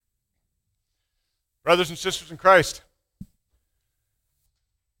Brothers and sisters in Christ,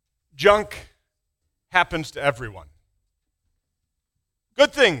 junk happens to everyone.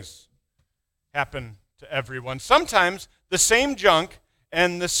 Good things happen to everyone. Sometimes the same junk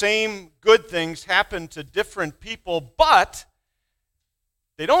and the same good things happen to different people, but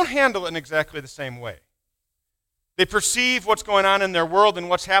they don't handle it in exactly the same way. They perceive what's going on in their world and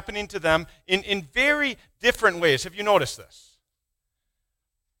what's happening to them in very different ways. Have you noticed this?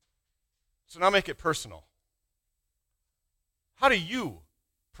 So now make it personal. How do you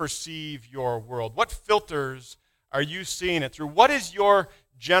perceive your world? What filters are you seeing it through? What is your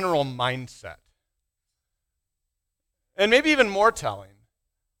general mindset? And maybe even more telling,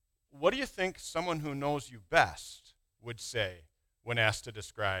 what do you think someone who knows you best would say when asked to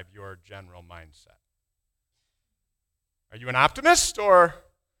describe your general mindset? Are you an optimist or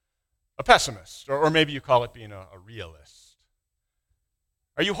a pessimist? Or maybe you call it being a realist.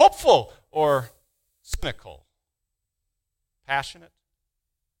 Are you hopeful or cynical? Passionate?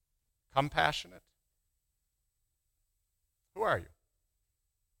 Compassionate? Who are you?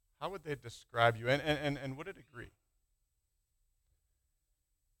 How would they describe you? And would it agree?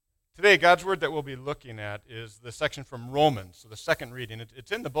 Today, God's word that we'll be looking at is the section from Romans, so the second reading.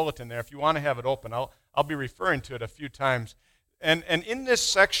 It's in the bulletin there. If you want to have it open, I'll be referring to it a few times. And in this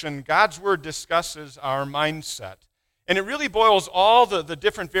section, God's word discusses our mindset. And it really boils all the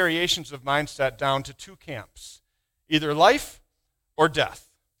different variations of mindset down to two camps, either life or death.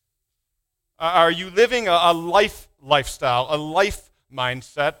 Are you living a lifestyle, a life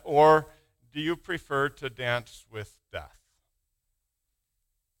mindset, or do you prefer to dance with death?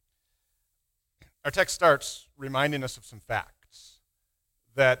 Our text starts reminding us of some facts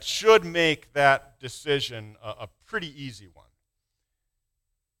that should make that decision a pretty easy one.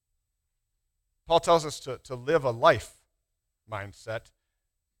 Paul tells us to live a life mindset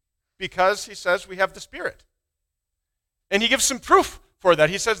because he says we have the Spirit. And he gives some proof for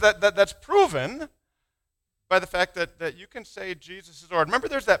that. He says that's proven by the fact that you can say Jesus is Lord. Remember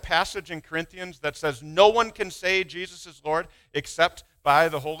there's that passage in Corinthians that says no one can say Jesus is Lord except by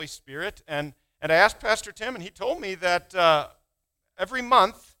the Holy Spirit. And I asked Pastor Tim, and he told me that every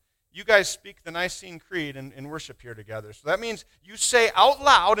month you guys speak the Nicene Creed in worship here together. So that means you say out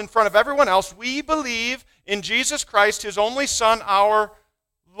loud in front of everyone else, we believe in Jesus Christ, his only Son, our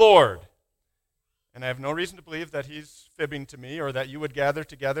Lord. And I have no reason to believe that he's fibbing to me or that you would gather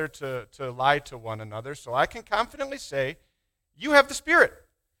together to lie to one another. So I can confidently say, you have the Spirit.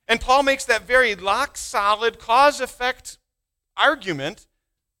 And Paul makes that very rock-solid cause-effect argument.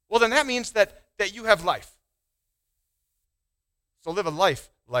 Well, then that means that you have life. So live a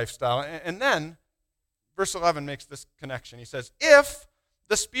lifestyle. And then, verse 11 makes this connection. He says, if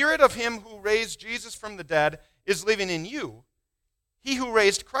the Spirit of him who raised Jesus from the dead is living in you, he who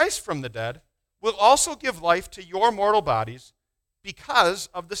raised Christ from the dead will also give life to your mortal bodies because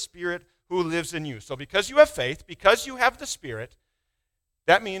of the Spirit who lives in you. So because you have faith, because you have the Spirit,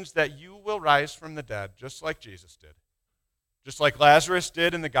 that means that you will rise from the dead just like Jesus did. Just like Lazarus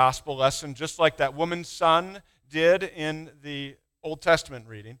did in the gospel lesson, just like that woman's son did in the Old Testament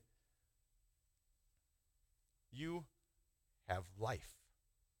reading. You have life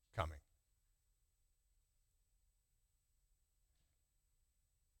coming.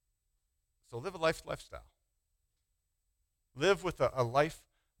 So live a lifestyle. Live with a life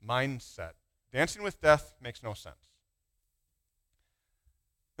mindset. Dancing with death makes no sense.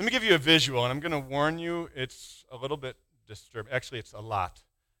 Let me give you a visual, and I'm going to warn you, it's a little bit disturbing. Actually, it's a lot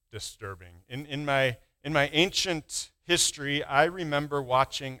disturbing. In my ancient history, I remember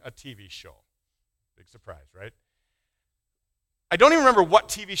watching a TV show. Big surprise, right? I don't even remember what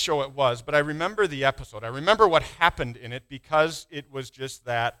TV show it was, but I remember the episode. I remember what happened in it because it was just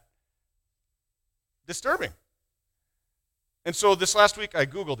that disturbing. And so this last week I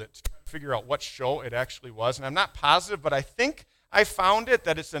Googled it to figure out what show it actually was, and I'm not positive, but I think I found it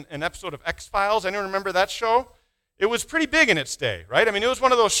that it's an episode of X-Files. Anyone remember that show? It was pretty big in its day, right? I mean, it was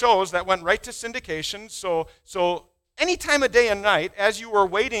one of those shows that went right to syndication. So any time of day and night, as you were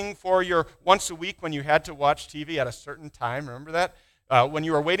waiting for your once a week when you had to watch TV at a certain time, remember that? When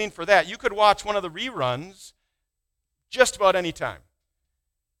you were waiting for that, you could watch one of the reruns just about any time,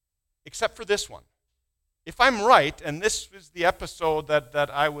 except for this one. If I'm right, and this is the episode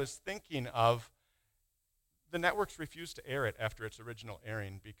that I was thinking of, the networks refused to air it after its original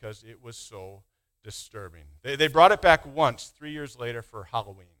airing because it was so disturbing. They brought it back once, 3 years later, for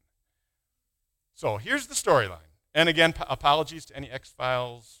Halloween. So here's the storyline. And again, apologies to any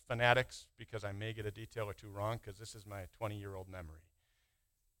X-Files fanatics because I may get a detail or two wrong because this is my 20-year-old memory.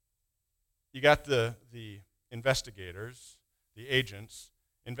 You got the investigators, the agents,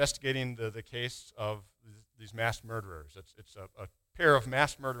 investigating the case of these mass murderers. It's a pair of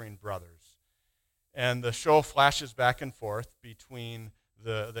mass murdering brothers. And the show flashes back and forth between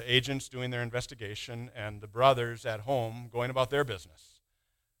the agents doing their investigation and the brothers at home going about their business.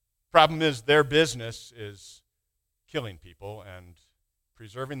 Problem is, their business is killing people and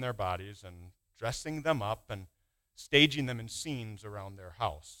preserving their bodies and dressing them up and staging them in scenes around their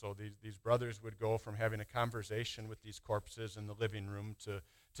house. So these brothers would go from having a conversation with these corpses in the living room to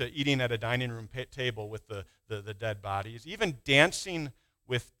eating at a dining room table with the dead bodies, even dancing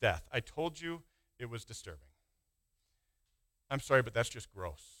with death. I told you it was disturbing. I'm sorry, but that's just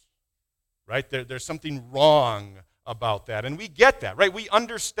gross, right? There's something wrong about that, and we get that, right? We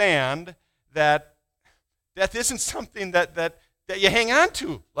understand that death isn't something that you hang on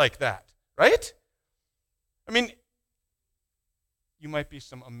to like that, right? I mean, you might be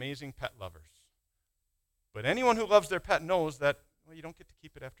some amazing pet lovers, but anyone who loves their pet knows that, well, you don't get to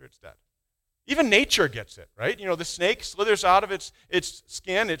keep it after it's dead. Even nature gets it, right? You know, the snake slithers out of its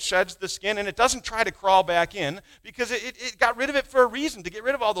skin, it sheds the skin, and it doesn't try to crawl back in because it got rid of it for a reason, to get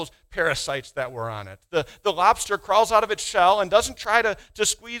rid of all those parasites that were on it. The lobster crawls out of its shell and doesn't try to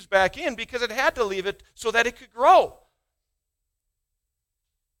squeeze back in because it had to leave it so that it could grow.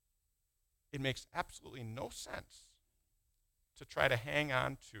 It makes absolutely no sense to try to hang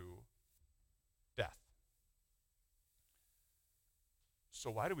on to death.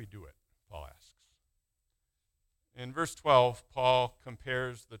 So why do we do it, Paul asks? In verse 12, Paul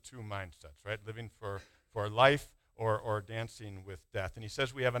compares the two mindsets, right? Living for life or dancing with death. And he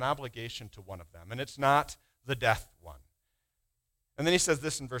says we have an obligation to one of them, and it's not the death one. And then he says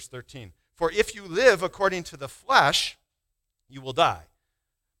this in verse 13, "For if you live according to the flesh, you will die.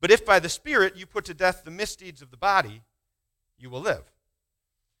 But if by the Spirit you put to death the misdeeds of the body, you will live."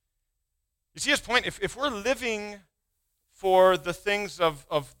 You see his point? If we're living for the things of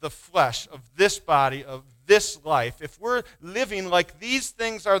the flesh, of this body, of this life, if we're living like these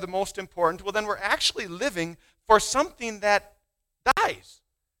things are the most important, well, then we're actually living for something that dies,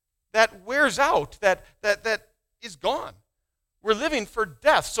 that wears out, that is gone. We're living for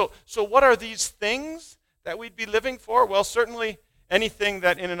death. So what are these things that we'd be living for? Well, certainly anything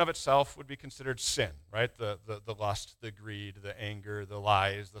that in and of itself would be considered sin, right? The lust, the greed, the anger, the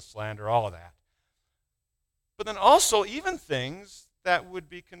lies, the slander, all of that. But then also even things that would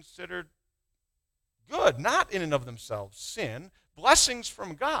be considered good, not in and of themselves sin, blessings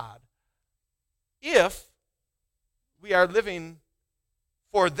from God, if we are living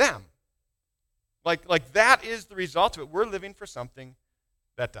for them. Like that is the result of it. We're living for something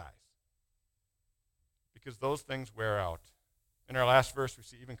that dies. Because those things wear out. In our last verse, we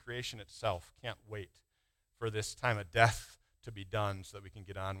see even creation itself can't wait for this time of death to be done so that we can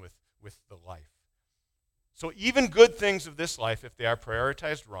get on with the life. So even good things of this life, if they are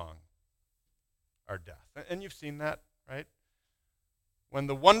prioritized wrong, are death. And you've seen that, right? When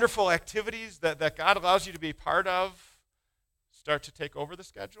the wonderful activities that God allows you to be part of start to take over the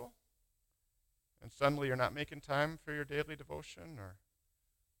schedule, and suddenly you're not making time for your daily devotion or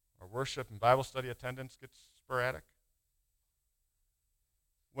worship and Bible study attendance gets sporadic.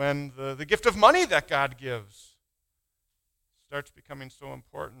 When the gift of money that God gives starts becoming so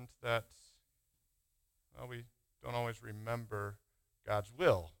important that, well, we don't always remember God's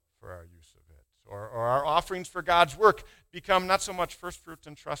will for our use of it. Or our offerings for God's work become not so much first fruits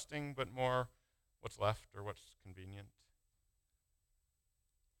and trusting, but more what's left or what's convenient.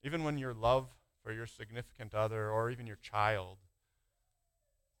 Even when your love for your significant other or even your child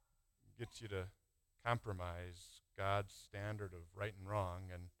gets you to compromise God's standard of right and wrong,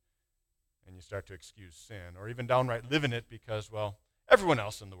 and you start to excuse sin, or even downright live in it because, well, everyone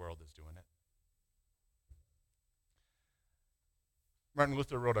else in the world is doing it. Martin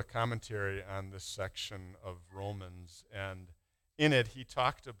Luther wrote a commentary on this section of Romans, and in it he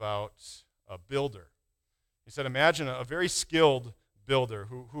talked about a builder. He said, imagine a very skilled builder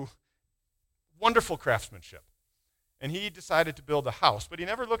who wonderful craftsmanship. And he decided to build a house, but he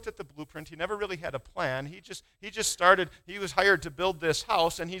never looked at the blueprint. He never really had a plan. He just started. He was hired to build this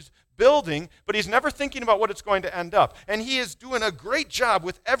house, and he's building, but he's never thinking about what it's going to end up. And he is doing a great job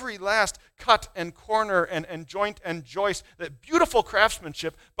with every last cut and corner and joint and joist, that beautiful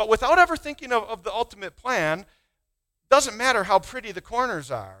craftsmanship, but without ever thinking of the ultimate plan. Doesn't matter how pretty the corners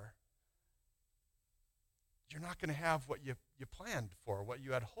are. You're not going to have what you planned for, what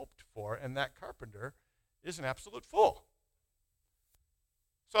you had hoped for, and that carpenter is an absolute fool.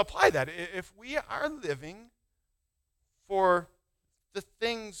 So apply that. If we are living for the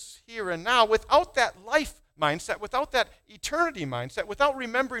things here and now without that life mindset, without that eternity mindset, without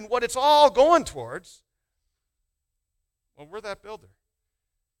remembering what it's all going towards, well, we're that builder.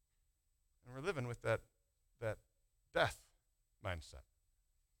 living with that death mindset.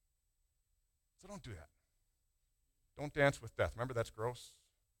 So don't do that. Don't dance with death. Remember, that's gross.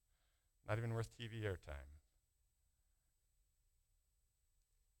 Not even worth TV airtime.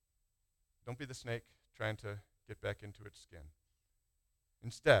 Don't be the snake trying to get back into its skin.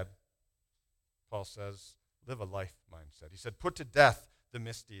 Instead, Paul says, live a life mindset. He said, put to death the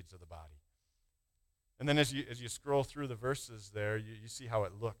misdeeds of the body. And then as you scroll through the verses there, you see how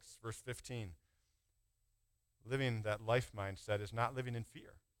it looks. Verse 15. Living that life mindset is not living in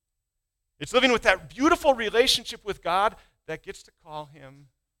fear. It's living with that beautiful relationship with God that gets to call him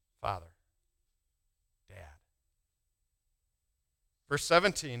Father, Dad. Verse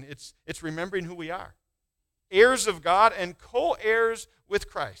 17, it's remembering who we are. Heirs of God and co-heirs with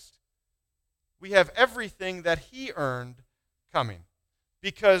Christ. We have everything that he earned coming.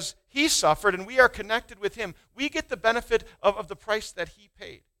 Because he suffered and we are connected with him, we get the benefit of the price that he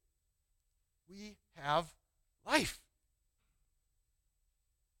paid. We have life.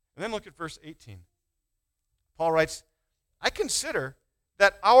 And then look at verse 18. Paul writes, I consider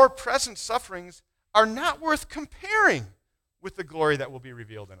that our present sufferings are not worth comparing with the glory that will be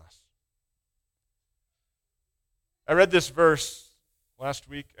revealed in us. I read this verse last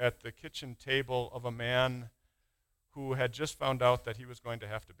week at the kitchen table of a man who had just found out that he was going to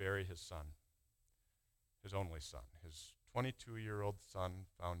have to bury his son, his only son, his 22-year-old son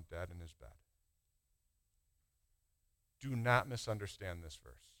found dead in his bed. Do not misunderstand this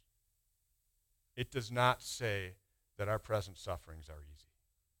verse. It does not say that our present sufferings are easy.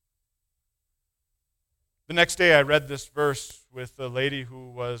 The next day I read this verse with a lady who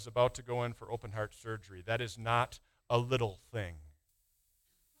was about to go in for open heart surgery. That is not a little thing.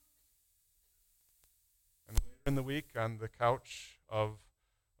 And later in the week, on the couch of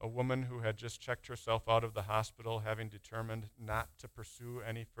a woman who had just checked herself out of the hospital, having determined not to pursue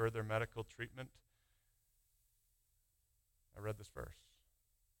any further medical treatment, I read this verse.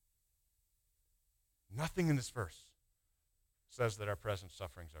 Nothing in this verse says that our present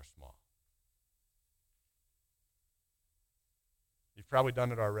sufferings are small. You've probably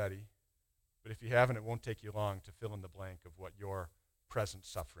done it already, but if you haven't, it won't take you long to fill in the blank of what your present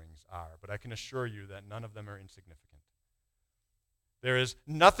sufferings are. But I can assure you that none of them are insignificant. There is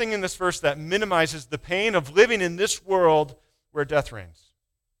nothing in this verse that minimizes the pain of living in this world where death reigns.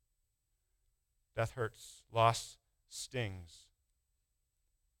 Death hurts. Loss stings.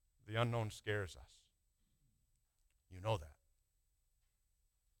 The unknown scares us. You know that.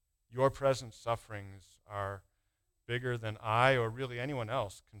 Your present sufferings are bigger than I or really anyone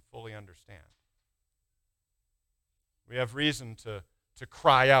else can fully understand. We have reason to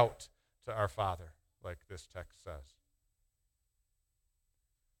cry out to our Father, like this text says.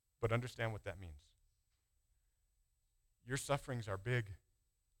 But understand what that means. Your sufferings are big.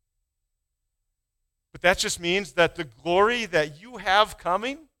 But that just means that the glory that you have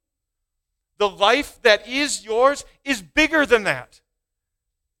coming, the life that is yours, is bigger than that,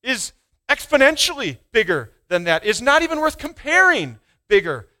 is exponentially bigger than that, is not even worth comparing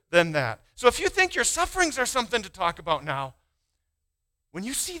bigger than that. So if you think your sufferings are something to talk about now, when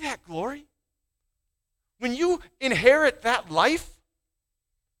you see that glory, when you inherit that life,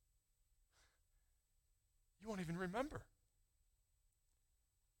 you won't even remember.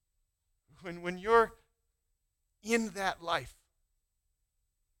 When you're in that life,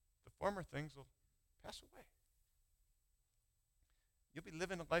 the former things will pass away. You'll be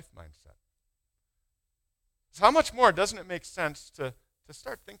living a life mindset. So how much more doesn't it make sense to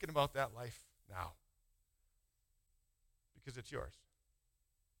start thinking about that life now? Because it's yours.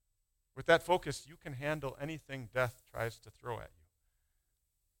 With that focus, you can handle anything death tries to throw at you.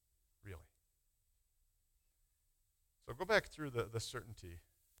 Really. So go back through the certainty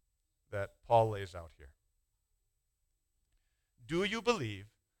that Paul lays out here. Do you believe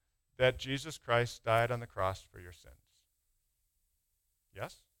that Jesus Christ died on the cross for your sins?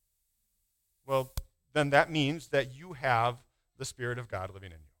 Yes? Well, then that means that you have the Spirit of God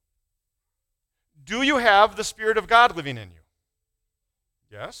living in you. Do you have the Spirit of God living in you?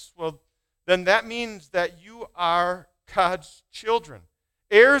 Yes? Well, then that means that you are God's children,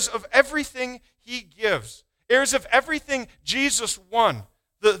 heirs of everything he gives, heirs of everything Jesus won,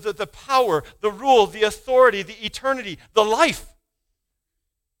 the power, the rule, the authority, the eternity, the life.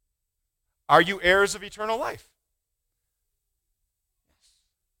 Are you heirs of eternal life? Yes.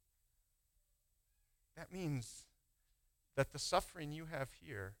 That means that the suffering you have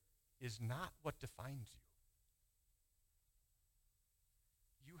here is not what defines you.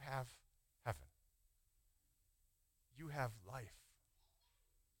 You have heaven. You have life.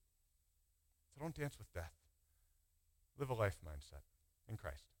 So don't dance with death. Live a life mindset in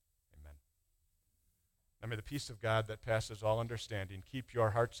Christ. Amen. may the peace of God that passes all understanding keep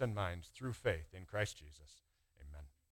your hearts and minds through faith in Christ Jesus.